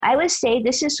I would say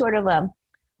this is sort of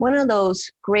one of those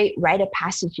great rite of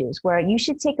passages where you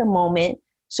should take a moment,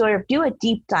 sort of do a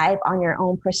deep dive on your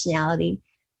own personality,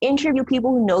 interview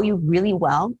people who know you really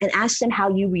well and ask them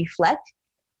how you reflect,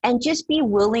 and just be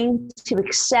willing to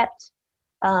accept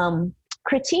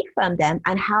critique from them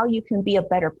on how you can be a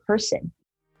better person.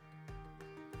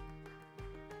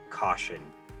 Caution.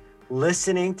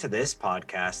 Listening to this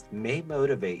podcast may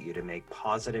motivate you to make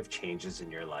positive changes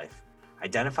in your life,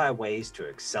 identify ways to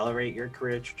accelerate your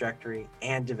career trajectory,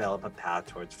 and develop a path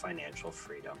towards financial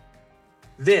freedom.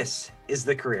 This is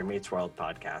the Career Meets World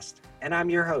podcast, and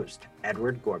I'm your host,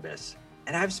 Edward Gorbis,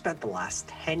 and I've spent the last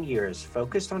 10 years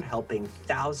focused on helping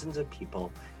thousands of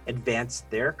people advance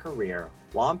their career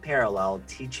while in parallel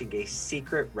teaching a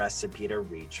secret recipe to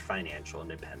reach financial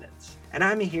independence. And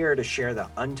I'm here to share the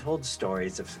untold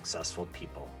stories of successful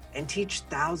people and teach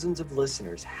thousands of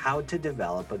listeners how to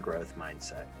develop a growth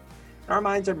mindset. Our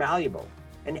minds are malleable,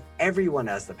 and everyone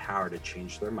has the power to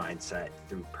change their mindset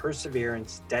through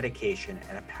perseverance, dedication,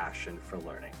 and a passion for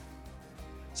learning.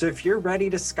 So if you're ready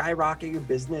to skyrocket your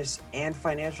business and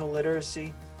financial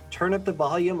literacy, turn up the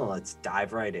volume and let's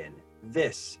dive right in.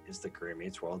 This is the Career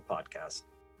Meets World podcast.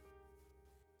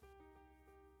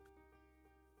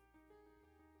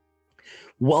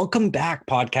 Welcome back,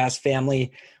 podcast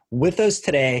family. With us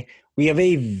today, we have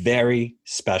a very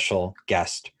special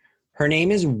guest. Her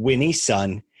name is Winnie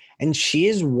Sun, and she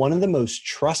is one of the most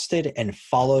trusted and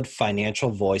followed financial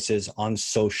voices on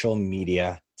social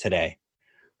media today.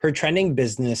 Her trending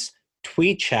business,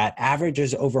 Tweet Chat,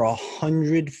 averages over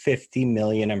 150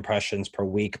 million impressions per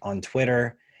week on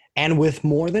Twitter. And with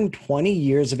more than 20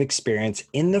 years of experience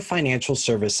in the financial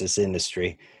services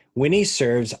industry, Winnie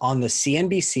serves on the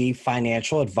CNBC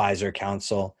Financial Advisor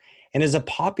Council and is a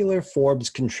popular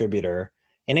Forbes contributor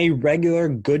and a regular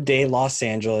Good Day Los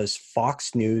Angeles,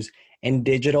 Fox News, and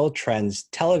Digital Trends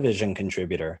television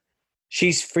contributor.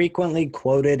 She's frequently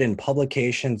quoted in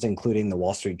publications including the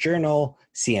Wall Street Journal,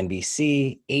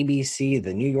 CNBC, ABC,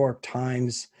 the New York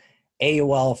Times,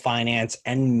 AOL Finance,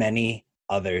 and many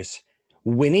others.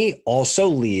 Winnie also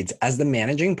leads as the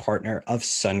managing partner of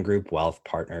Sun Group Wealth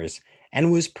Partners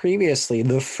and was previously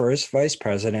the first vice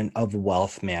president of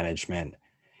wealth management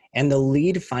and the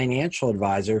lead financial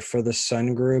advisor for the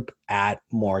Sun Group at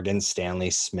Morgan Stanley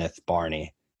Smith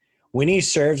Barney. Winnie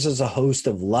serves as a host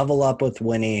of Level Up with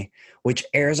Winnie, which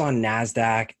airs on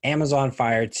NASDAQ, Amazon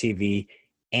Fire TV,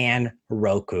 and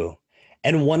Roku.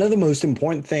 And one of the most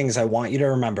important things I want you to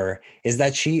remember is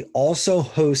that she also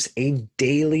hosts a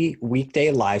daily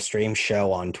weekday live stream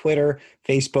show on Twitter,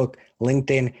 Facebook,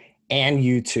 LinkedIn, and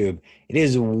YouTube. It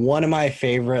is one of my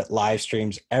favorite live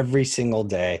streams every single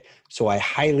day, so I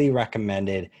highly recommend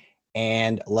it.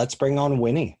 And let's bring on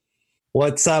Winnie.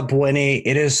 What's up, Winnie?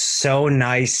 It is so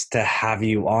nice to have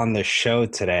you on the show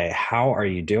today. How are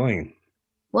you doing?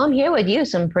 Well, I'm here with you,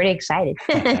 so I'm pretty excited.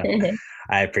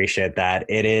 I appreciate that.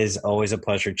 It is always a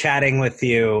pleasure chatting with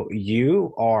you.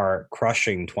 You are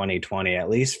crushing 2020, at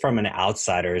least from an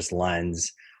outsider's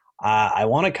lens. I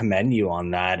want to commend you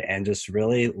on that and just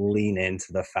really lean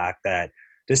into the fact that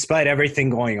despite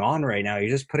everything going on right now, you're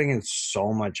just putting in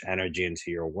so much energy into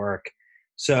your work.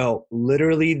 So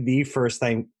literally the first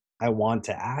thing I want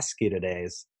to ask you today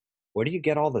is, where do you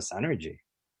get all this energy?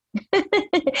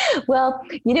 Well,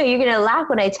 you're going to laugh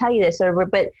when I tell you this,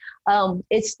 but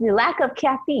it's the lack of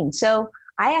caffeine. So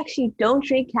I actually don't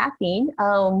drink caffeine,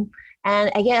 and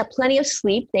I get plenty of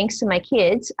sleep thanks to my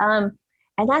kids.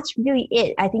 And that's really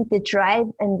it. I think the drive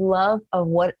and love of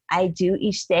what I do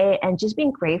each day and just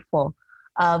being grateful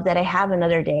that I have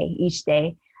another day each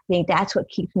day. I think that's what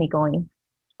keeps me going.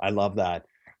 I love that.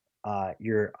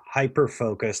 You're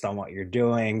hyper-focused on what you're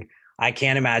doing. I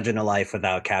can't imagine a life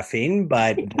without caffeine,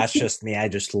 but that's just me. I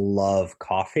just love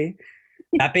coffee.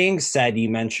 That being said, you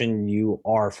mentioned you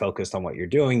are focused on what you're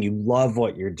doing. You love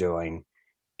what you're doing.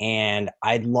 And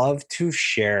I'd love to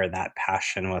share that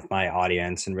passion with my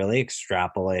audience and really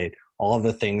extrapolate all of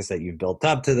the things that you've built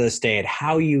up to this date,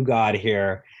 how you got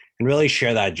here, and really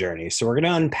share that journey. So we're going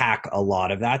to unpack a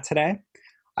lot of that today.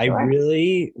 Sure. I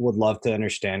really would love to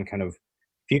understand kind of,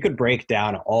 if you could break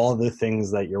down all the things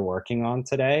that you're working on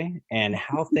today and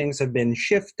how things have been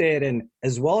shifted, and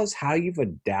as well as how you've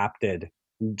adapted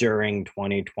during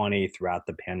 2020 throughout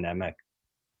the pandemic.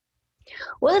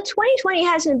 Well, 2020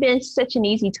 hasn't been such an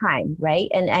easy time, right?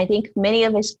 And I think many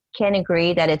of us can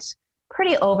agree that it's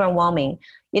pretty overwhelming.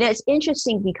 It's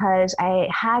interesting because I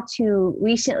had to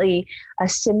recently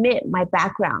submit my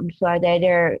background so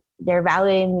that they're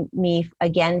valuing me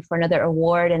again for another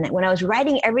award. And when I was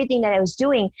writing everything that I was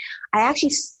doing, I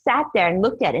actually sat there and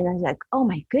looked at it and I was like, oh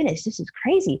my goodness, this is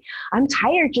crazy. I'm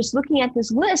tired just looking at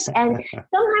this list. And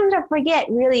sometimes I forget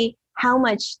really how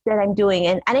much that I'm doing.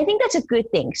 And I think that's a good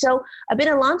thing. So I've been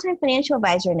a longtime financial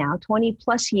advisor now, 20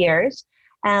 plus years.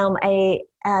 I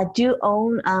do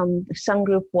own Sun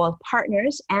Group Wealth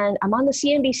Partners, and I'm on the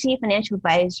CNBC Financial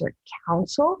Advisor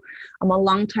Council. I'm a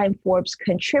longtime Forbes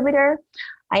contributor.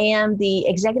 I am the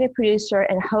executive producer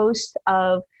and host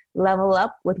of Level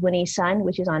Up with Winnie Sun,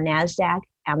 which is on NASDAQ,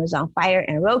 Amazon Fire,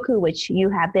 and Roku, which you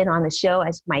have been on the show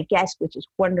as my guest, which is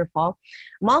wonderful.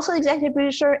 I'm also the executive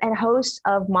producer and host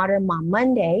of Modern Mom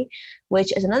Monday,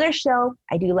 which is another show.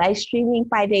 I do live streaming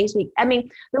 5 days a week. I mean,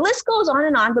 the list goes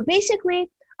on, but basically,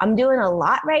 I'm doing a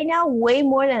lot right now, way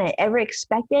more than I ever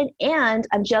expected, and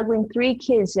I'm juggling 3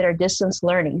 kids that are distance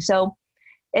learning. So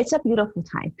it's a beautiful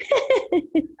time.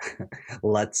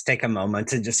 Let's take a moment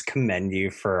to just commend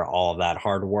you for all of that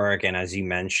hard work. And as you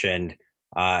mentioned,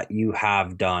 you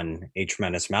have done a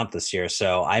tremendous amount this year.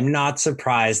 So I'm not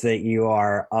surprised that you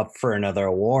are up for another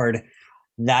award.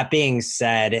 That being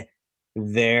said,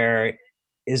 there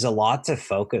is a lot to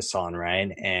focus on,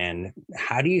 right? And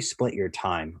how do you split your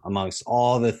time amongst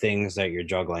all the things that you're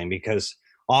juggling? Because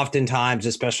oftentimes,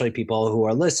 especially people who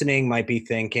are listening might be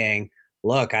thinking,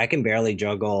 look, I can barely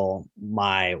juggle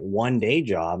my one day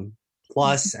job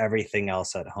plus everything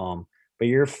else at home. But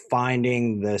you're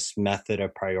finding this method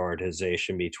of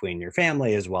prioritization between your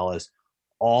family as well as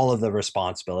all of the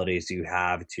responsibilities you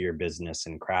have to your business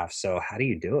and craft. So how do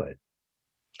you do it?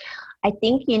 I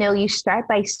think, you start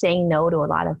by saying no to a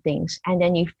lot of things, and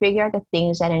then you figure out the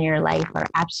things that in your life are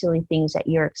absolutely things that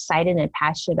you're excited and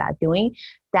passionate about doing.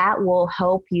 That will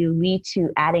help you lead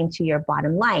to adding to your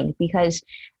bottom line, because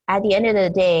at the end of the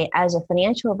day, as a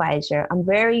financial advisor, I'm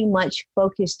very much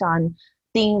focused on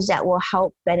things that will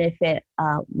help benefit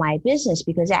my business,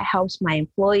 because that helps my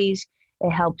employees.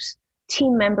 It helps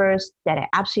team members that I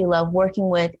absolutely love working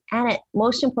with. And it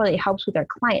most importantly, it helps with our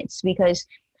clients, because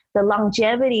the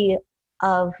longevity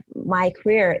of my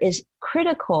career is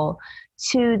critical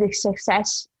to the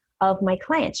success of my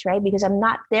clients, right? Because I'm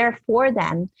not there for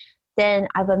them, then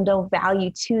I've no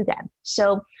value to them.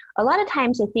 So a lot of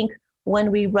times I think when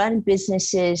we run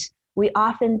businesses, we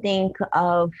often think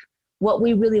of what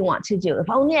we really want to do. If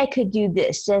only I could do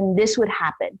this, then this would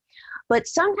happen. But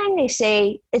sometimes they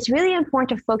say it's really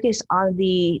important to focus on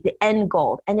the end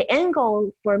goal. And the end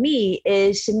goal for me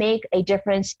is to make a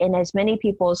difference in as many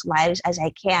people's lives as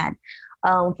I can,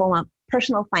 from a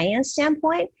personal finance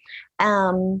standpoint,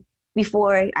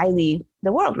 before I leave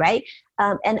the world, right?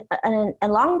 And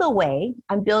along the way,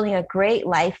 I'm building a great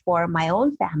life for my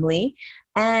own family,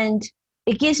 and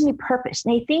it gives me purpose.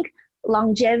 And I think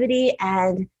longevity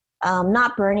and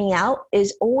not burning out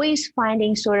is always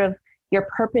finding sort of your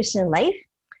purpose in life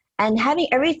and having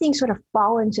everything sort of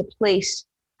fall into place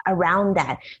around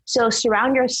that. So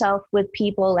surround yourself with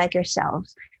people like yourself,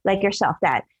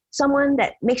 that someone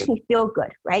that makes me feel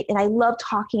good, right? And I love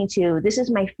talking to. This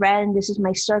is my friend. This is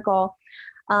my circle.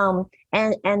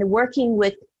 And working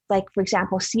with, like, for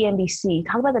example,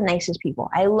 CNBC. Talk about the nicest people.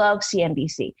 I love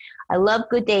CNBC. I love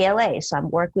Good Day LA. So I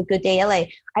work with Good Day LA.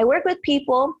 I work with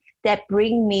people that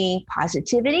bring me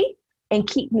positivity and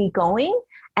keep me going.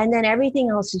 And then everything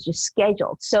else is just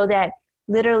scheduled, so that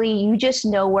literally you just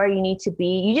know where you need to be.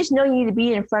 You just know you need to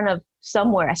be in front of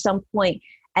somewhere at some point,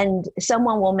 and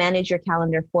someone will manage your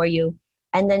calendar for you.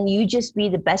 And then you just be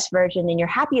the best version and your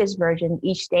happiest version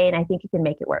each day. And I think you can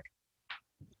make it work.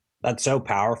 That's so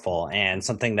powerful, and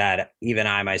something that even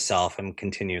I myself am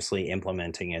continuously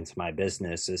implementing into my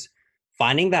business is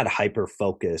finding that hyper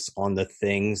focus on the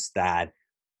things that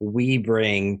we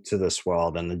bring to this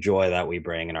world and the joy that we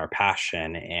bring and our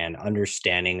passion, and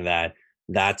understanding that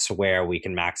that's where we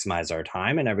can maximize our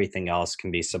time, and everything else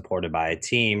can be supported by a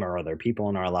team or other people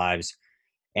in our lives.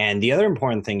 And the other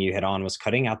important thing you hit on was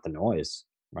cutting out the noise,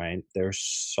 right? There's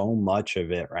so much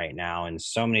of it right now in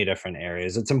so many different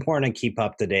areas. It's important to keep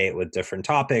up to date with different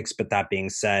topics, but that being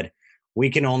said,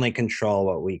 we can only control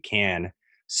what we can.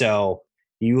 So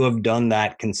you have done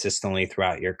that consistently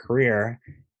throughout your career.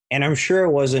 And I'm sure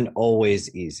it wasn't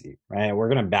always easy, right? We're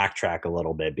going to backtrack a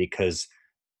little bit, because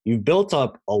you've built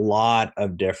up a lot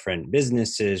of different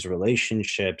businesses,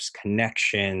 relationships,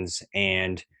 connections.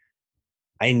 And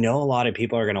I know a lot of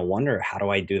people are going to wonder, how do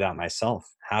I do that myself?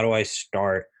 How do I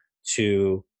start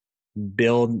to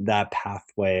build that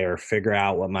pathway or figure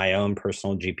out what my own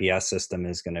personal GPS system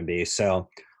is going to be? So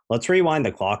let's rewind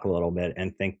the clock a little bit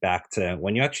and think back to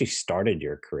when you actually started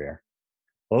your career.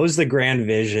 What was the grand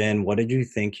vision? What did you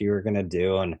think you were going to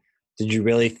do? And did you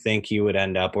really think you would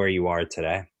end up where you are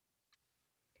today?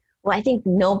 Well, I think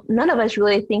none of us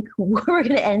really think where we're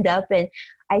going to end up. And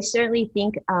I certainly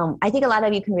think, I think a lot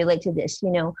of you can relate to this.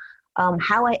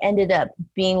 How I ended up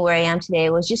being where I am today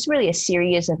was just really a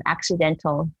series of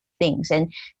accidental things.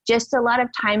 And just a lot of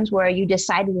times where you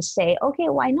decided to say, okay,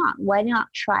 why not? Why not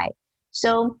try?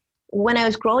 So when I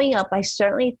was growing up, I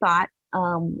certainly thought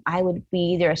I would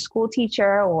be either a school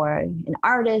teacher or an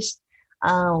artist,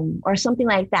 or something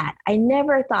like that. I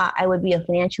never thought I would be a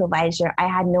financial advisor. I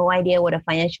had no idea what a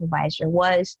financial advisor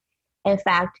was. In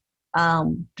fact,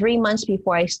 3 months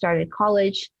before I started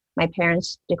college, my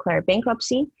parents declared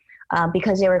bankruptcy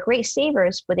because they were great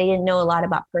savers, but they didn't know a lot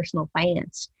about personal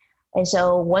finance. And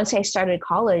so once I started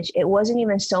college, it wasn't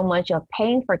even so much of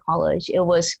paying for college. It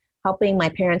was helping my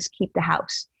parents keep the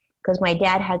house because my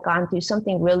dad had gone through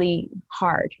something really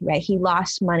hard, right? He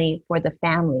lost money for the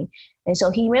family. And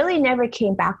so he really never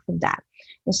came back from that.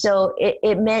 And so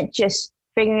it meant just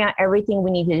figuring out everything we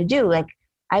needed to do. Like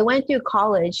I went through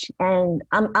college and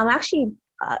I'm actually,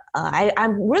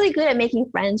 I'm really good at making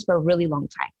friends for a really long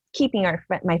time, keeping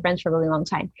my friends for a really long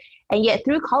time. And yet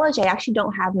through college, I actually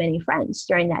don't have many friends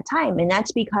during that time. And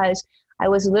that's because I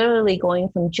was literally going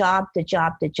from job to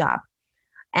job to job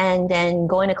and then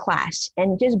going to class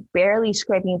and just barely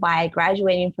scraping by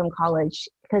graduating from college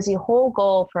because the whole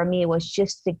goal for me was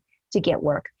just to get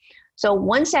work. So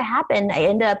once that happened, I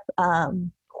ended up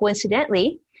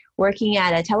coincidentally working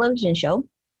at a television show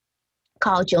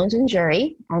called Jones and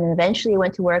Jury, and eventually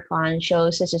went to work on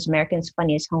shows such as America's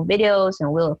Funniest Home Videos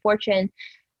and Wheel of Fortune,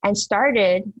 and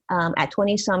started at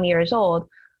 20 some years old,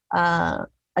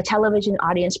 a television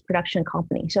audience production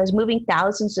company. So I was moving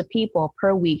thousands of people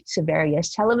per week to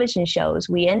various television shows.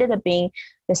 We ended up being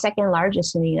the second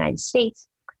largest in the United States.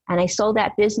 And I sold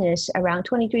that business around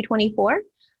 23, 24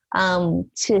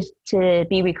 to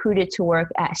be recruited to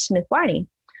work at Smith Barney.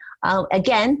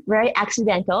 Again, very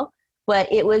accidental,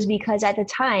 but it was because at the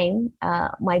time,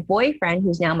 my boyfriend,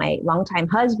 who's now my longtime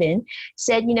husband,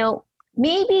 said,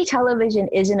 maybe television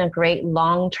isn't a great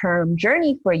long-term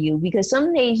journey for you because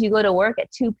some days you go to work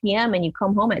at 2 p.m. and you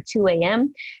come home at 2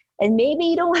 a.m. and maybe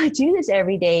you don't want to do this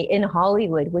every day in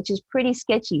Hollywood, which is pretty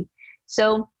sketchy.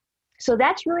 So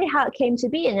that's really how it came to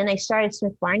be. And then I started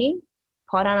Smith Barney,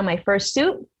 put on my first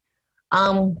suit,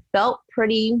 felt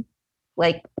pretty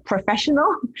like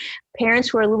professional.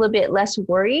 Parents were a little bit less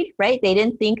worried, right? They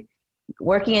didn't think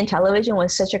working in television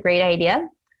was such a great idea.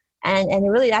 And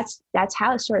really that's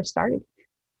how it sort of started.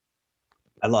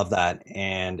 I love that.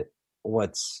 And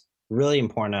what's really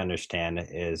important to understand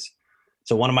is,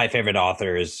 so one of my favorite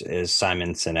authors is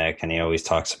Simon Sinek, and he always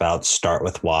talks about start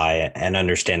with why and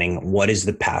understanding what is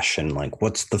the passion, like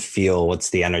what's the feel, what's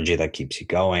the energy that keeps you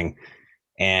going.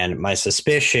 And my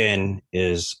suspicion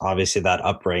is obviously that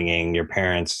upbringing, your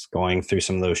parents going through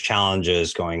some of those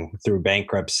challenges, going through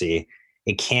bankruptcy.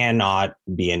 It cannot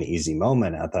be an easy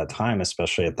moment at that time,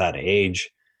 especially at that age.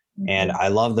 Mm-hmm. And I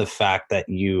love the fact that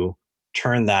you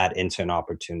turned that into an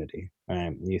opportunity.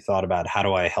 Right? You thought about, how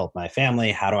do I help my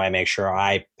family? How do I make sure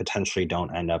I potentially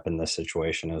don't end up in this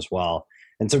situation as well?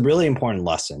 And it's a really important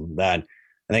lesson that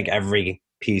I think every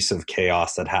piece of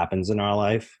chaos that happens in our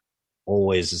life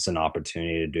always is an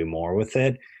opportunity to do more with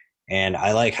it. And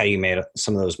I like how you made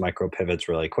some of those micro pivots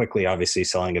really quickly. Obviously,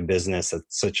 selling a business at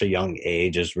such a young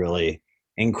age is really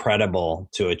incredible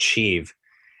to achieve.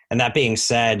 And that being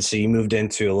said, so you moved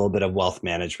into a little bit of wealth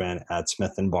management at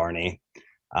Smith and Barney.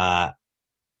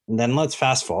 Then let's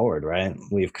fast forward, right?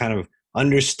 We've kind of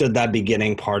understood that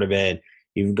beginning part of it.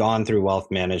 You've gone through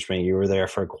wealth management. You were there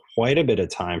for quite a bit of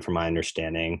time, from my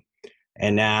understanding.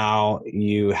 And now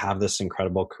you have this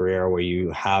incredible career where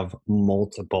you have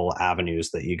multiple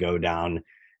avenues that you go down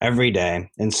every day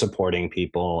in supporting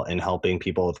people and helping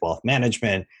people with wealth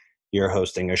management. You're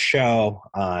hosting a show.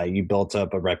 You built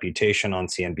up a reputation on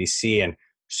CNBC, and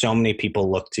so many people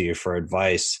look to you for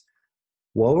advice.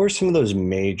 What were some of those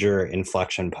major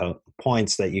inflection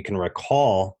points that you can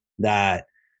recall that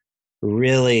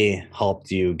really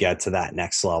helped you get to that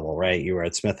next level, right? You were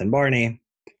at Smith and Barney,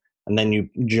 and then you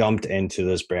jumped into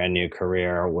this brand new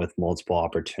career with multiple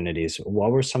opportunities.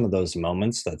 What were some of those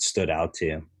moments that stood out to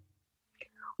you?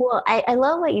 Well, I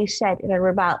love what you said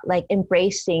about like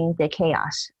embracing the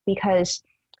chaos, because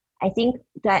I think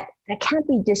that can't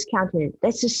be discounted.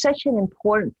 That's just such an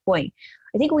important point.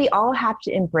 I think we all have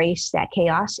to embrace that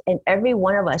chaos, and every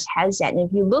one of us has that. And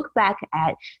if you look back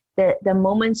at the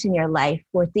moments in your life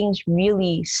where things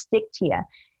really stick to you,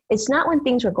 it's not when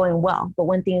things were going well, but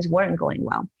when things weren't going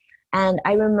well. And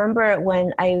I remember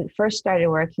when I first started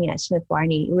working at Smith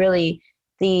Barney, really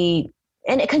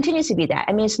and it continues to be that.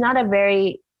 I mean, it's not a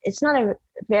very,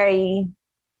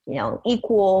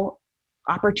 equal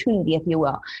opportunity, if you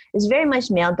will. It's very much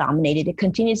male dominated. It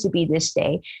continues to be this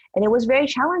day. And it was very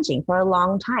challenging for a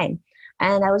long time.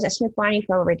 And I was at Smith Barney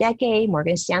for over a decade.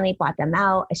 Morgan Stanley bought them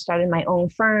out. I started my own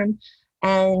firm.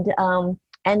 And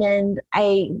then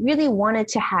I really wanted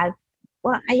to have,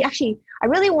 I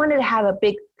really wanted to have a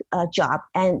big job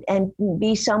and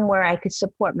be somewhere I could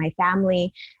support my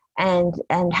family and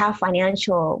have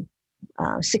financial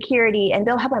security and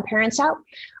they'll help my parents out.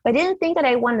 But I didn't think that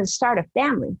I wanted to start a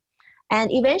family. And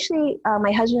eventually,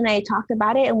 my husband and I talked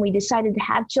about it and we decided to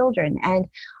have children. And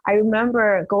I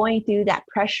remember going through that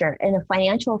pressure in a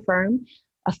financial firm,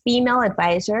 a female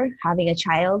advisor having a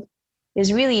child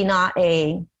is really not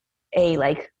a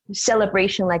like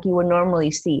celebration like you would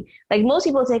normally see. Like most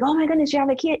people say, oh my goodness, you have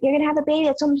a kid, you're going to have a baby.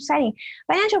 That's so exciting.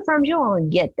 Financial firms, you don't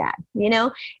get that.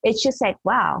 It's just like,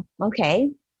 wow,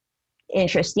 okay,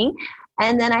 interesting.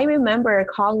 And then I remember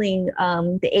calling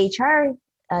the HR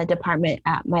department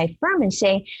at my firm and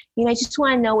saying, I just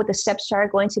want to know what the steps are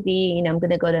going to be. I'm going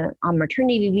to go on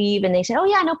maternity leave. And they said, oh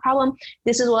yeah, no problem.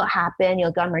 This is what happened.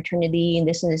 You'll go on maternity and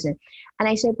this and this. And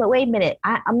I said, but wait a minute,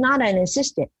 I'm not an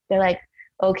assistant. They're like,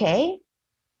 okay,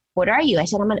 what are you? I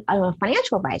said, I'm a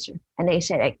financial advisor. And they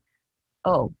said, like,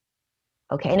 oh,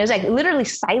 okay. And it was like literally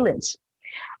silence.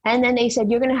 And then they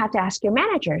said, you're going to have to ask your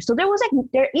manager. So there was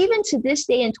even to this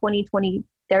day in 2020,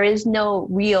 there is no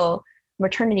real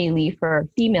maternity leave for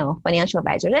female financial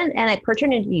advisors and a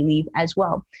paternity leave as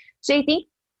well. So I think,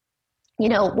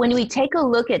 when we take a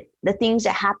look at the things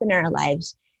that happen in our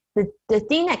lives, the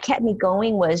thing that kept me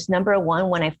going was number one,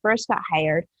 when I first got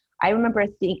hired, I remember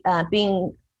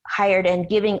being hired and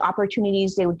giving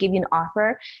opportunities. They would give you an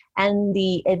offer. And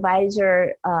the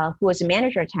advisor, who was a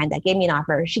manager at the time that gave me an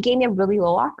offer, she gave me a really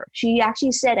low offer. She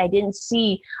actually said, I don't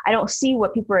see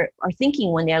what people are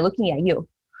thinking when they're looking at you.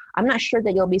 I'm not sure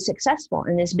that you'll be successful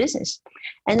in this business.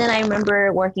 And then I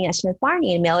remember working at Smith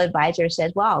Barney and male advisor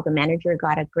says, wow, the manager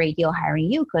got a great deal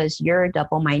hiring you because you're a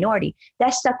double minority.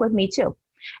 That stuck with me too.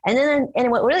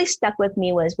 And what really stuck with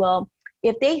me was, well,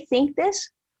 if they think this,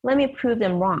 let me prove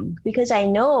them wrong, because I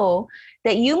know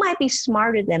that you might be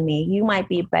smarter than me. You might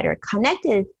be better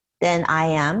connected than I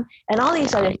am and all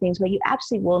these other things, but you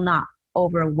absolutely will not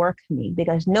overwork me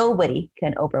because nobody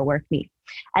can overwork me.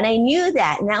 And I knew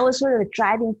that, and that was sort of a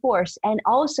driving force. And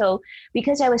also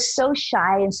because I was so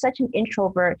shy and such an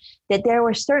introvert that there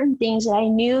were certain things that I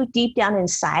knew deep down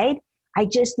inside, I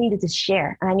just needed to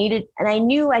share. And I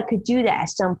knew I could do that at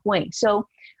some point. So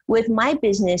with my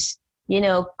business,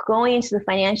 going into the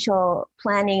financial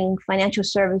planning, financial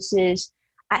services,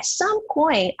 at some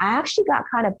point, I actually got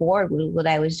kind of bored with what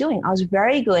I was doing. I was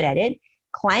very good at it.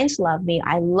 Clients love me.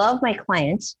 I love my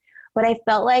clients, but I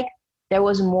felt like there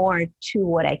was more to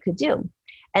what I could do.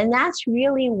 And that's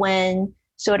really when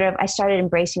sort of I started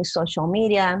embracing social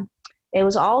media. It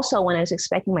was also when I was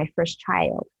expecting my first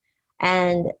child.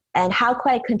 And how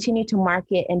could I continue to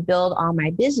market and build on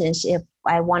my business if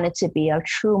I wanted to be a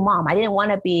true mom? I didn't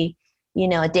want to be,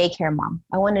 a daycare mom.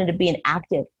 I wanted to be an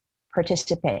active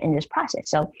participant in this process.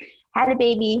 So had a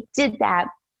baby, did that,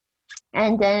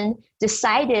 and then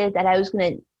decided that I was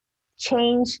going to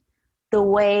change the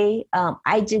way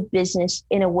I did business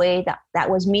in a way that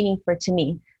was meaningful to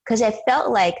me. Because I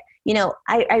felt like,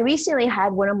 I recently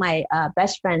had one of my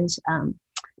best friends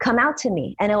come out to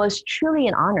me, and it was truly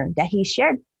an honor that he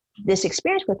shared this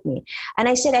experience with me. And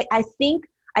I said, I think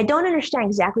I don't understand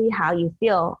exactly how you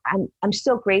feel. I'm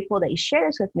so grateful that you shared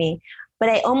this with me. But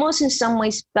I almost in some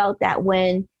ways felt that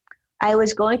when I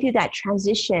was going through that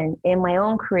transition in my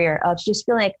own career of just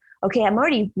feeling like, okay, I'm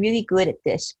already really good at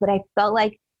this, but I felt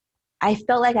like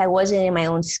I wasn't in my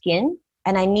own skin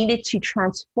and I needed to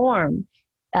transform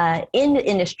in the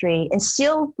industry and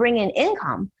still bring in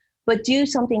income, but do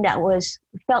something that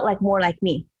felt like more like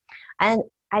me. And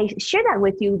I share that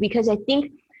with you because I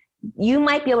think you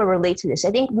might be able to relate to this.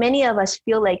 I think many of us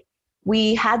feel like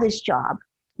we have this job,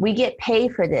 we get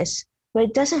paid for this, but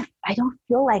I don't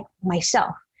feel like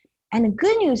myself. And the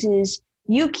good news is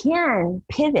you can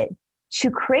pivot to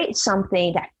create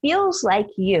something that feels like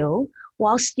you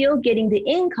while still getting the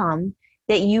income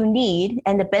that you need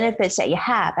and the benefits that you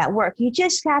have at work. You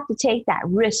just have to take that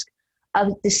risk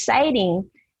of deciding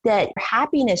that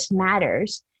happiness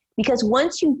matters, because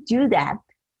once you do that,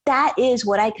 that is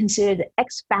what I consider the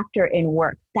X factor in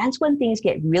work. That's when things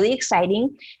get really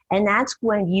exciting. And that's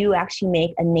when you actually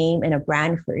make a name and a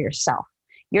brand for yourself.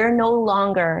 You're no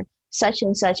longer such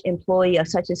and such employee of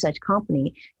such and such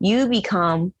company. You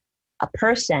become a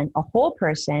person, a whole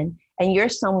person, and you're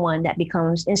someone that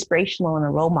becomes inspirational and a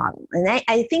role model. And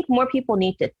I think more people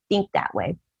need to think that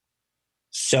way.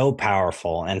 So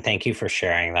powerful. And thank you for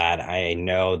sharing that. I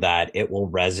know that it will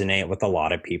resonate with a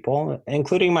lot of people,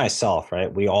 including myself,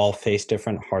 right? We all face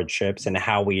different hardships, and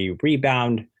how we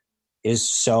rebound is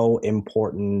so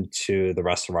important to the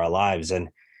rest of our lives. And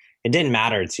it didn't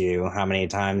matter to you how many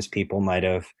times people might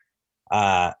have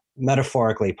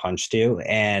metaphorically punched you,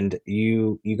 and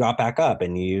you got back up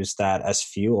and you used that as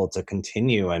fuel to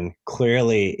continue. And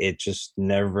clearly it just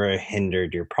never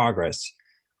hindered your progress.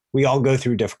 We all go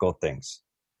through difficult things.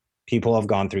 People have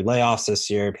gone through layoffs this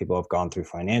year. People have gone through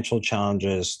financial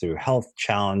challenges, through health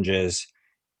challenges.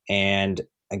 And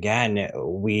again,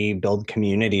 we build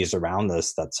communities around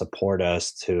us that support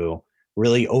us to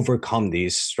really overcome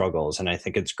these struggles. And I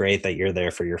think it's great that you're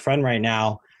there for your friend right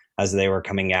now as they were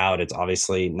coming out. It's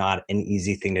obviously not an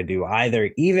easy thing to do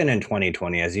either. Even in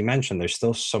 2020, as you mentioned, there's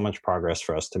still so much progress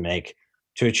for us to make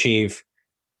to achieve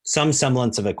some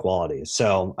semblance of equality.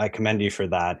 So I commend you for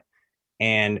that.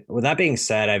 And with that being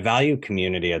said, I value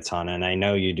community a ton, and I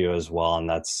know you do as well. And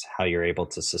that's how you're able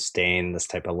to sustain this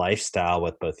type of lifestyle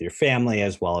with both your family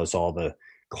as well as all the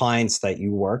clients that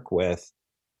you work with.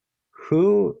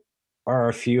 Who are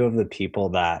a few of the people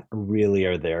that really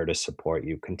are there to support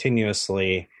you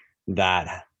continuously,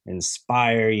 that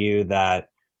inspire you, that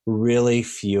really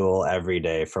fuel every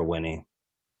day for Winnie?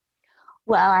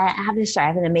 Well, I have to start. I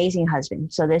have an amazing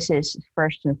husband. So this is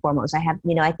first and foremost.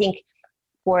 I think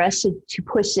for us to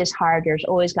push this hard, there's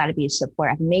always got to be a support.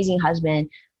 I have an amazing husband,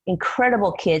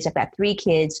 incredible kids. I've got 3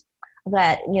 kids.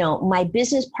 My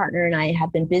business partner and I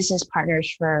have been business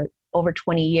partners for over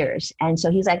 20 years. And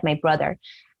so he's like my brother.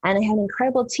 And I have an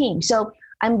incredible team. So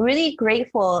I'm really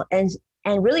grateful and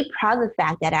really proud of the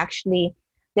fact that actually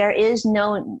there are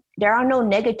no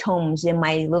negatomes in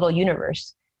my little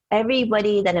universe.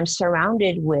 Everybody that I'm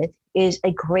surrounded with is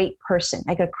a great person,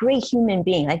 like a great human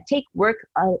being. I take work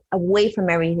away from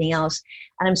everything else,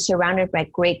 and I'm surrounded by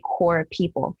great core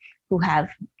people who have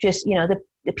just, the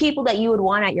people that you would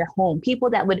want at your home, people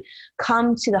that would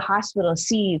come to the hospital,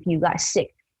 see if you got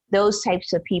sick, those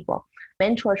types of people.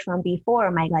 Mentors from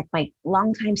before, my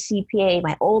longtime CPA,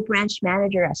 my old branch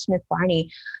manager at Smith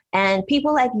Barney, and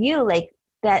people like you,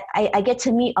 that I get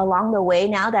to meet along the way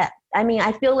now. That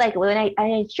I feel like when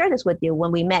I shared this with you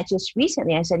when we met just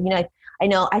recently, I said,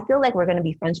 I feel like we're going to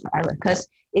be friends forever because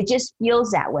it just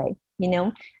feels that way,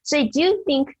 So I do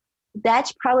think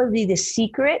that's probably the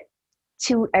secret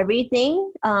to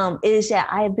everything, is that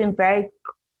I've been very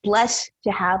blessed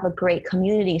to have a great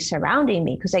community surrounding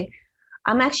me, because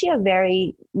I'm actually a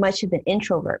very much of an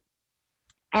introvert.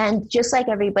 And just like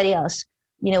everybody else,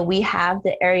 we have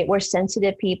the area, we're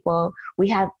sensitive people. We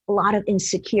have a lot of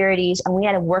insecurities, and we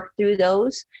had to work through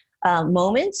those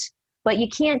moments. But you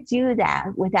can't do that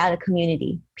without a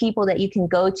community, people that you can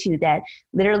go to, that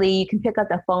literally you can pick up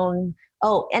the phone.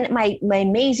 Oh, and my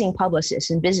amazing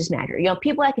publicist and business manager,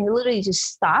 people I can literally just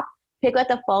stop, pick up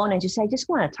the phone and just say, I just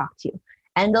want to talk to you.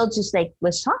 And they'll just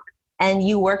let's talk. And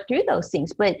you work through those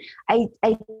things. But I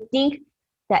think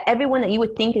that everyone that you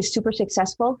would think is super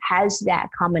successful has that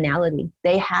commonality.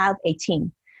 They have a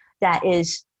team that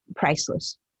is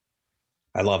priceless.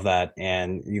 I love that.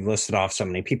 And you've listed off so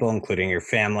many people, including your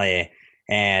family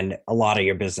and a lot of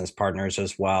your business partners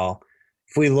as well.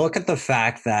 If we look at the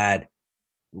fact that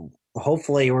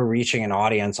hopefully we're reaching an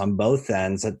audience on both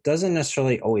ends that doesn't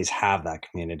necessarily always have that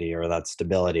community or that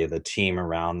stability of the team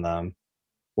around them,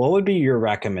 what would be your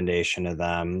recommendation to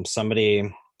them?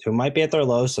 Somebody who might be at their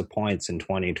lowest of points in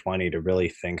 2020 to really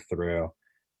think through,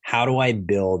 how do I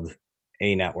build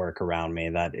a network around me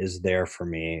that is there for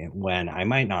me when I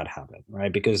might not have it,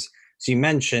 right? Because as you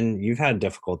mentioned, you've had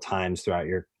difficult times throughout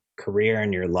your career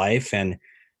and your life, and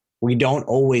we don't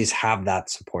always have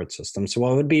that support system. So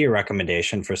what would be your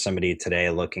recommendation for somebody today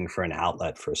looking for an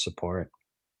outlet for support?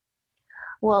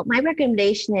 Well, my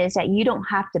recommendation is that you don't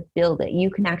have to build it. You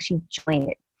can actually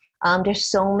join it. There's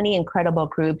so many incredible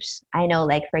groups. I know,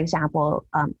 for example,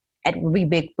 a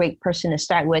really great person to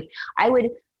start with, I would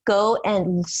go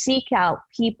and seek out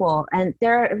people, and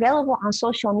they're available on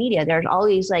social media. There's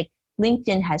always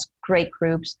LinkedIn has great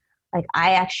groups.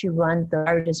 I actually run the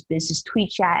largest business tweet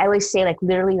chat. I always say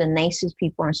literally the nicest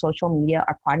people on social media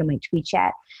are part of my tweet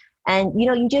chat. And,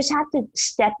 you just have to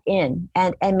step in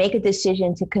and make a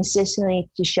decision to consistently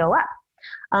to show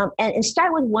up, and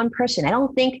start with one person. I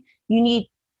don't think you need,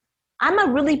 I'm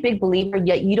a really big believer,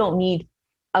 yet you don't need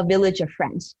a village of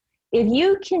friends. If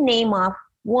you can name off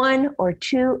 1 or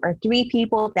 2 or 3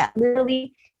 people that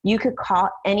literally you could call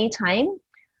anytime,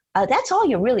 That's all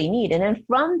you really need. And then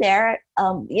from there,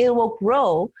 it will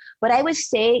grow. But I would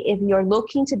say if you're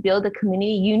looking to build a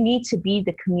community, you need to be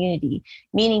the community,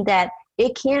 meaning that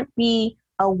it can't be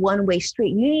a one-way street.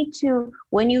 You need to,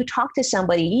 when you talk to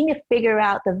somebody, you need to figure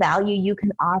out the value you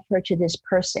can offer to this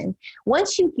person.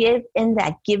 Once you give in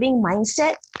that giving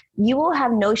mindset, you will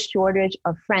have no shortage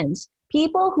of friends.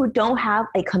 People who don't have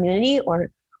a community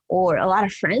or a lot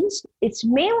of friends, it's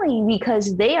mainly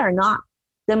because they are not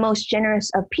the most generous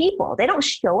of people. They don't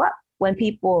show up when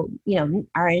people,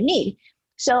 are in need.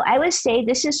 So I would say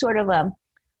this is sort of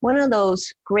one of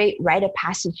those great rite of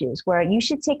passages where you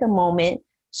should take a moment,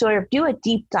 sort of do a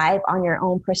deep dive on your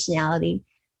own personality,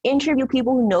 interview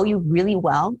people who know you really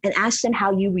well and ask them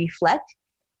how you reflect,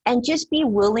 and just be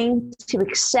willing to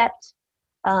accept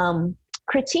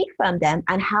critique from them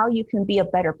on how you can be a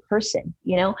better person,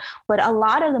 But a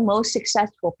lot of the most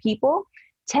successful people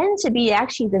tend to be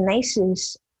actually the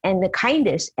nicest and the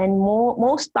kindest and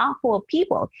most thoughtful of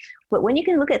people. But when you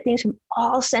can look at things from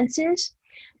all senses,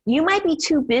 you might be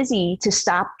too busy to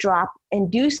stop, drop,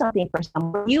 and do something for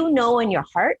someone. In your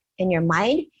heart and your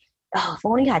mind, oh, if I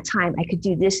only had time, I could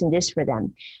do this and this for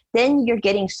them. Then you're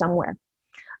getting somewhere.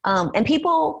 And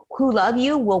people who love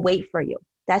you will wait for you.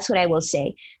 That's what I will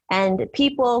say. And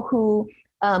people who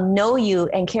know you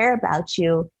and care about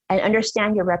you and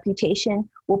understand your reputation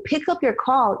will pick up your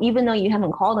call, even though you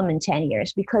haven't called them in 10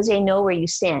 years, because they know where you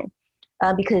stand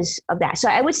because of that. So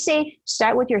I would say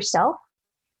start with yourself.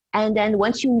 And then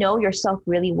once you know yourself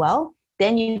really well,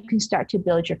 then you can start to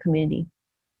build your community.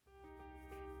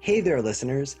 Hey there,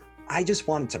 listeners. I just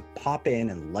wanted to pop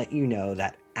in and let you know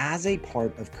that as a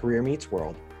part of Career Meets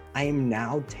World, I am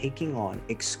now taking on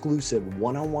exclusive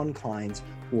one-on-one clients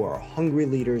who are hungry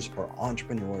leaders or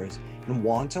entrepreneurs and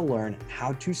want to learn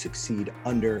how to succeed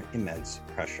under immense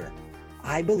pressure.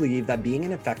 I believe that being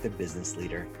an effective business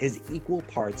leader is equal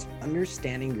parts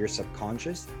understanding your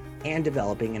subconscious and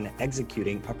developing and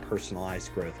executing a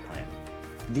personalized growth plan.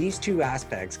 These two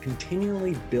aspects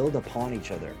continually build upon each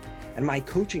other, and my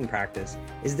coaching practice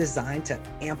is designed to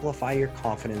amplify your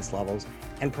confidence levels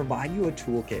and provide you a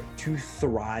toolkit to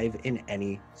thrive in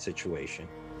any situation.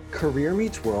 Career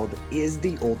Meets World is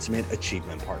the ultimate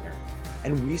achievement partner,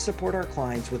 and we support our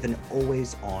clients with an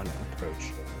always-on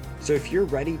approach. So if you're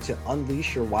ready to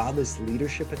unleash your wildest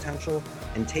leadership potential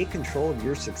and take control of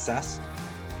your success,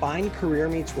 find Career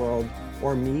Meets World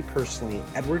or me personally,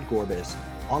 Edward Gorbis,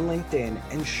 on LinkedIn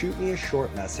and shoot me a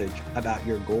short message about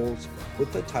your goals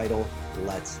with the title,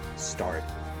 Let's Start.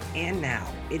 And now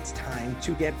it's time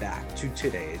to get back to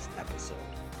today's episode.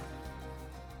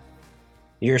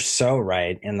 You're so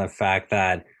right in the fact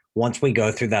that once we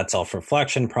go through that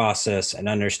self-reflection process and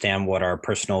understand what our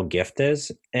personal gift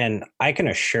is, and I can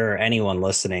assure anyone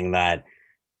listening that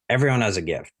everyone has a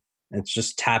gift. It's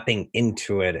just tapping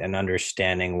into it and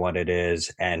understanding what it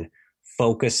is and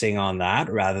focusing on that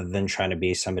rather than trying to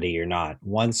be somebody you're not.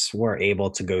 Once we're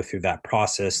able to go through that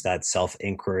process, that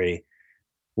self-inquiry,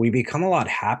 we become a lot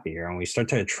happier and we start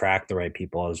to attract the right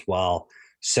people as well.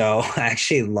 So I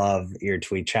actually love your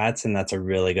tweet chats, and that's a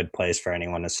really good place for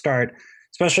anyone to start,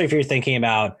 especially if you're thinking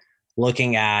about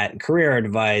looking at career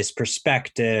advice,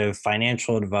 perspective,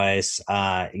 financial advice.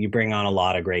 You bring on a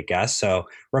lot of great guests. So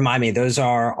remind me, those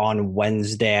are on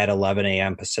Wednesday at 11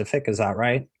 a.m. Pacific. Is that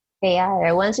right? They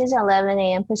are. Wednesdays at 11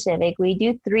 a.m. Pacific. We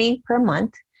do 3 per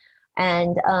month.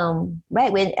 And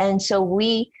so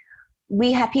we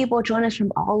have people join us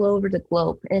from all over the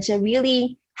globe. And it's a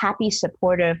really happy,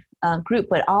 supportive group,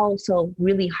 but also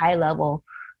really high level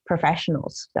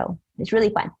professionals. So it's really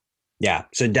fun. Yeah.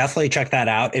 So definitely check that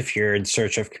out if you're in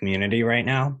search of community right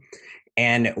now.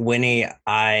 And Winnie,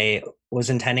 I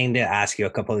was intending to ask you a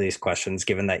couple of these questions,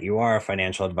 given that you are a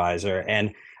financial advisor.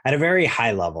 And at a very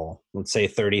high level, let's say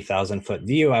 30,000 foot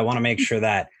view, I want to make sure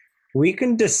that we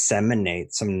can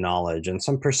disseminate some knowledge and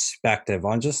some perspective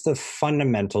on just the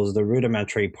fundamentals, the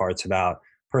rudimentary parts about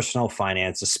personal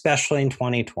finance, especially in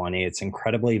 2020. It's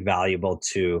incredibly valuable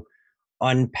to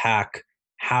unpack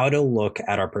how to look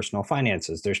at our personal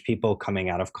finances. There's people coming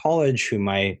out of college who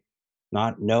might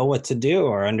not know what to do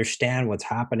or understand what's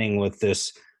happening with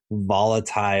this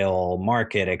volatile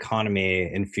market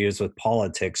economy infused with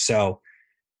politics. So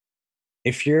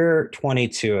if you're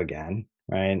 22 again,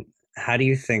 right, how do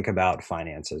you think about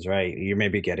finances, right? You're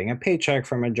maybe getting a paycheck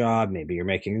from a job. Maybe you're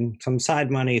making some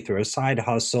side money through a side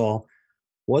hustle.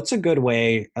 What's a good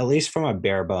way, at least from a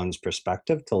bare bones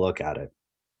perspective, to look at it?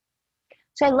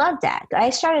 So I love that. I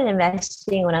started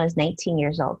investing when I was 19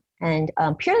 years old, and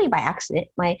purely by accident.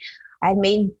 I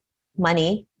made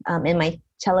money in my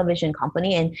television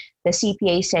company, and the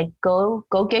CPA said, "Go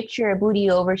get your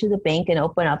booty over to the bank and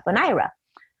open up an IRA."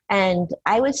 And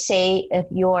I would say if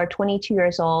you're 22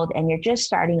 years old and you're just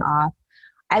starting off,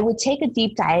 I would take a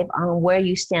deep dive on where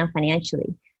you stand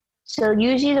financially. So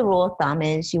usually the rule of thumb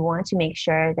is you want to make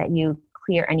sure that you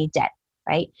clear any debt,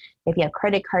 right? If you have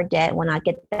credit card debt, why not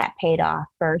get that paid off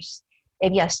first?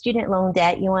 If you have student loan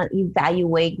debt, you want to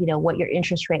evaluate, what your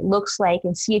interest rate looks like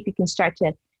and see if you can start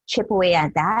to chip away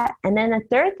at that. And then the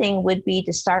third thing would be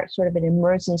to start sort of an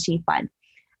emergency fund.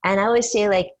 And I always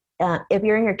say, if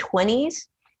you're in your 20s,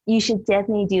 you should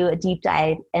definitely do a deep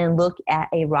dive and look at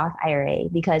a Roth IRA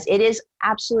because it is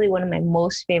absolutely one of my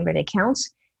most favorite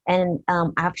accounts. And I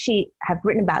actually have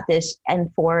written about this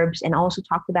in Forbes and also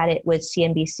talked about it with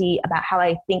CNBC about how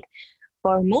I think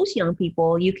for most young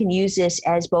people, you can use this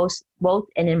as both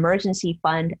an emergency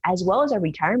fund as well as a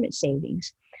retirement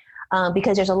savings.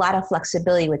 Because there's a lot of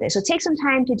flexibility with it. So take some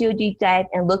time to do a deep dive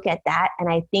and look at that.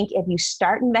 And I think if you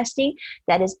start investing,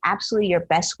 that is absolutely your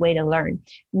best way to learn.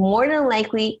 More than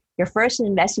likely, your first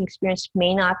investing experience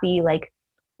may not be like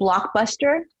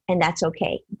blockbuster, and that's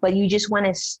okay. But you just want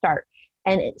to start.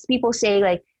 And people say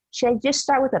like, should I just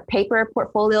start with a paper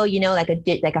portfolio, like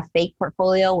a fake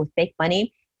portfolio with fake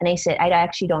money? And I said, I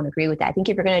actually don't agree with that. I think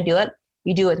if you're going to do it,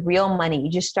 you do it with real money.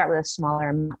 You just start with a smaller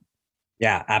amount.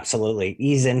 Yeah, absolutely.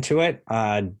 Ease into it,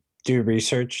 do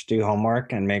research, do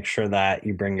homework, and make sure that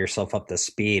you bring yourself up to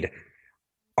speed.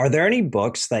 Are there any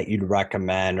books that you'd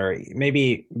recommend, or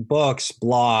maybe books,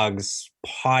 blogs,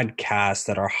 podcasts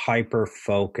that are hyper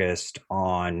focused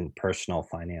on personal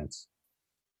finance?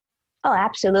 Oh,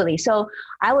 absolutely. So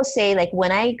I will say, like,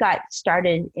 when I got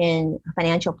started in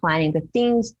financial planning, the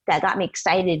things that got me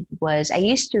excited was I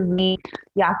used to read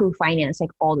Yahoo Finance like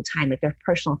all the time, like their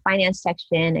personal finance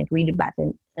section. I'd read about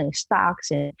the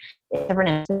stocks and different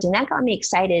assets, and that got me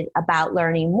excited about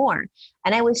learning more.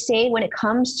 And I would say when it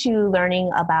comes to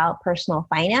learning about personal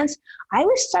finance, I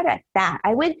would start at that.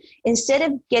 I would, instead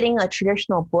of getting a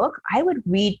traditional book, I would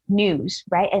read news,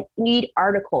 right? And read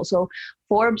articles. So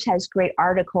Forbes has great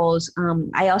articles.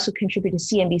 I also contribute to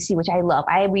CNBC, which I love.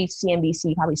 I read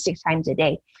CNBC probably 6 times a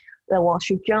day. The Wall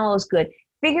Street Journal is good.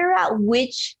 Figure out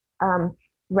which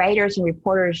writers and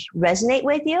reporters resonate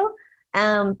with you,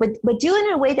 but do it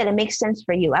in a way that it makes sense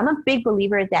for you. I'm a big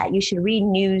believer that you should read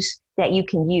news that you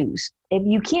can use. If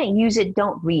you can't use it,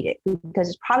 don't read it because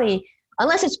it's probably,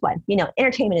 unless it's fun,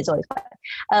 entertainment is always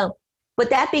fun. But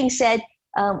that being said,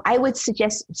 I would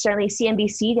suggest certainly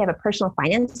CNBC. They have a personal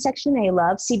finance section I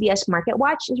love. CBS Market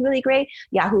Watch is really great.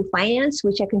 Yahoo Finance,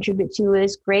 which I contribute to,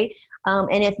 is great.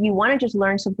 And if you want to just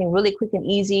learn something really quick and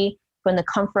easy from the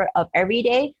comfort of every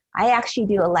day, I actually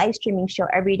do a live streaming show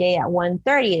every day at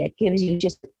 1:30 that gives you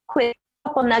just a quick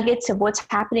couple nuggets of what's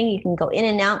happening. You can go in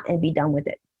and out and be done with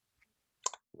it.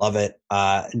 Love it.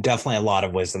 Definitely a lot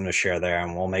of wisdom to share there,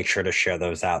 and we'll make sure to share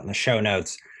those out in the show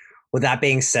notes. With that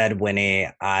being said, Winnie,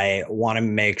 I want to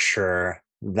make sure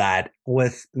that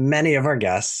with many of our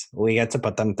guests, we get to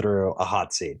put them through a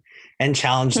hot seat and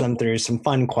challenge them through some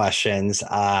fun questions. So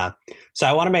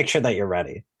I want to make sure that you're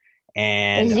ready.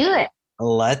 And let's do it.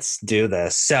 Let's do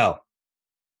this. So,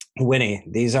 Winnie,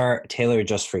 these are tailored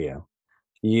just for you.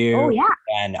 You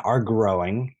and are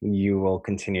growing. You will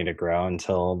continue to grow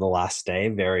until the last day,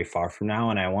 very far from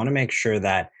now. And I want to make sure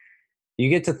that you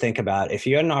get to think about if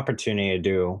you had an opportunity to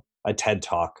do a TED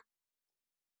Talk,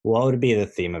 what would be the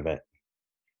theme of it?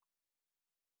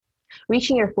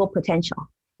 Reaching your full potential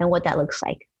and what that looks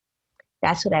like.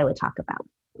 That's what I would talk about.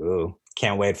 Ooh,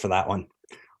 can't wait for that one.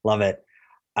 Love it.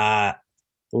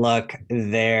 Look,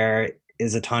 there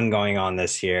is a ton going on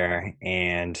this year,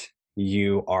 and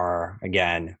you are,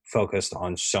 again, focused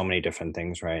on so many different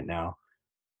things right now.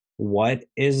 What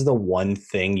is the one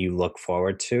thing you look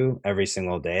forward to every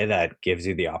single day that gives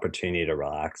you the opportunity to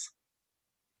relax?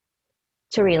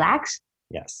 To relax?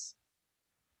 Yes.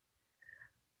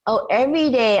 Oh, every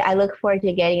day I look forward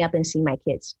to getting up and seeing my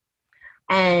kids.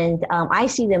 And I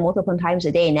see them multiple times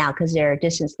a day now because they're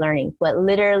distance learning. But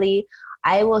literally,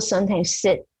 I will sometimes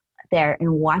sit there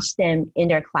and watch them in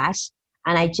their class.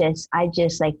 And I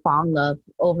just like fall in love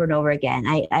over and over again.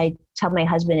 I tell my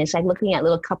husband, it's like looking at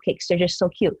little cupcakes. They're just so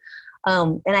cute.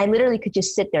 And I literally could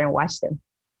just sit there and watch them.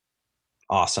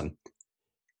 Awesome.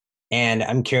 And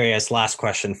I'm curious, last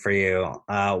question for you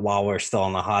while we're still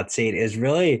on the hot seat is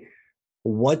really,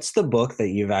 what's the book that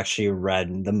you've actually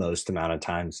read the most amount of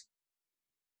times?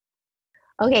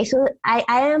 Okay, so I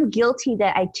am guilty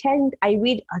that I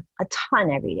read a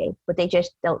ton every day, but they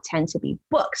just don't tend to be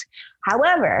books.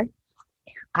 However,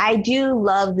 I do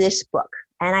love this book,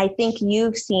 and I think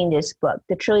you've seen this book,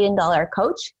 The $1 Trillion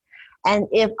Coach. And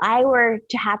if I were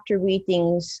to have to read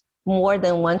things more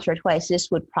than once or twice,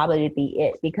 this would probably be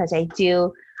it, because I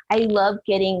love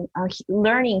getting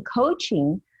learning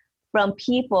coaching from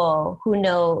people who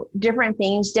know different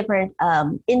things, different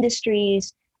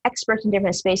industries, experts in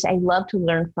different spaces. I love to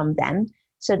learn from them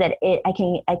so that I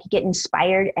can get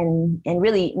inspired and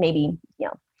really maybe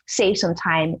save some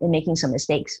time in making some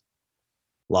mistakes.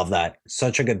 Love that.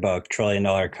 Such a good book, Trillion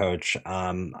Dollar Coach.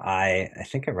 I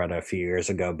think I read it a few years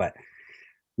ago, but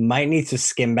might need to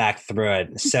skim back through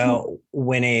it. So,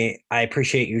 Winnie, I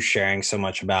appreciate you sharing so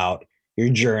much about your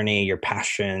journey, your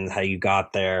passion, how you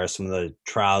got there, some of the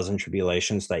trials and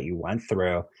tribulations that you went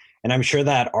through. And I'm sure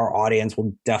that our audience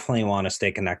will definitely want to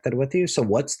stay connected with you. So,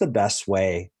 what's the best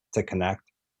way to connect?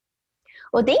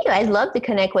 Well, thank you. I'd love to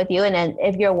connect with you. And then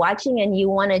if you're watching and you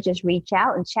want to just reach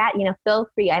out and chat, feel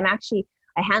free.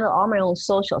 I handle all my own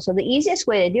social. So the easiest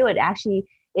way to do it actually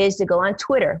is to go on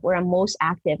Twitter, where I'm most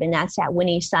active, and that's at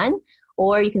Winnie Sun.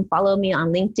 Or you can follow me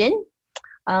on LinkedIn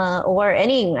or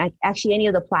any of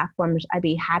the platforms. I'd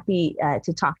be happy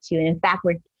to talk to you. And in fact,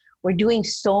 we're doing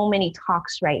so many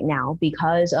talks right now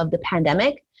because of the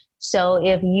pandemic. So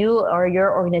if you or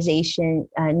your organization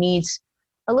needs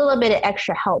a little bit of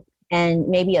extra help and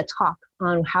maybe a talk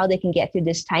on how they can get through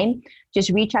this time, just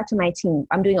reach out to my team.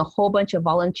 I'm doing a whole bunch of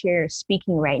volunteer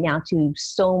speaking right now to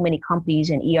so many companies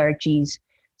and ERGs.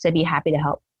 So I'd be happy to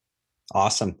help.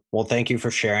 Awesome. Well, thank you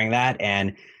for sharing that.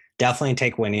 And definitely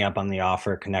take Winnie up on the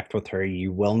offer. Connect with her.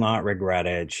 You will not regret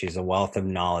it. She's a wealth of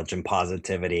knowledge and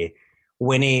positivity.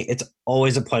 Winnie, it's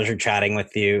always a pleasure chatting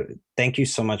with you. Thank you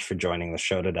so much for joining the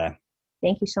show today.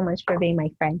 Thank you so much for being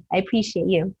my friend. I appreciate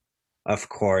you. Of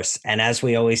course. And as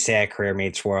we always say at Career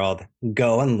Meets World,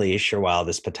 go unleash your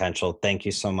wildest potential. Thank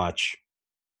you so much.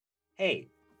 Hey,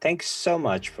 thanks so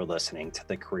much for listening to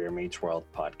the Career Meets World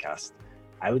podcast.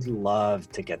 I would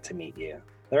love to get to meet you.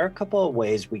 There are a couple of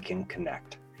ways we can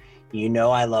connect. You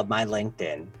know I love my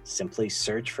LinkedIn. Simply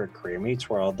search for Career Meets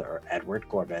World or Edward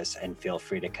Gorbis and feel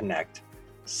free to connect.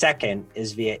 Second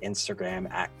is via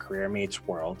Instagram at Career Meets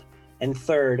World. And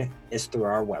third is through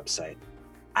our website.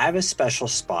 I have a special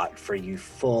spot for you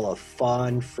full of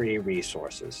fun, free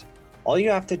resources. All you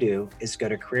have to do is go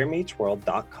to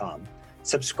careermeetsworld.com,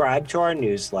 subscribe to our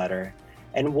newsletter,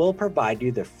 and we'll provide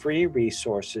you the free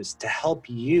resources to help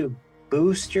you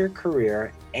boost your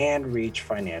career and reach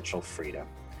financial freedom.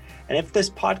 And if this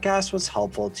podcast was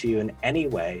helpful to you in any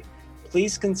way,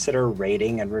 please consider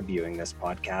rating and reviewing this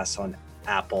podcast on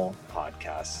Apple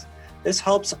Podcasts. This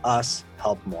helps us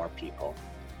help more people.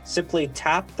 Simply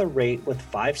tap the rate with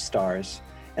 5 stars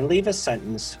and leave a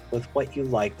sentence with what you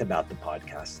liked about the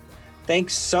podcast.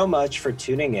 Thanks so much for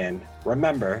tuning in.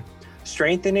 Remember,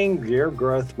 strengthening your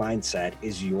growth mindset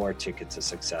is your ticket to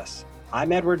success.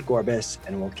 I'm Edward Gorbis,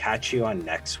 and we'll catch you on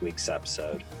next week's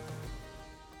episode.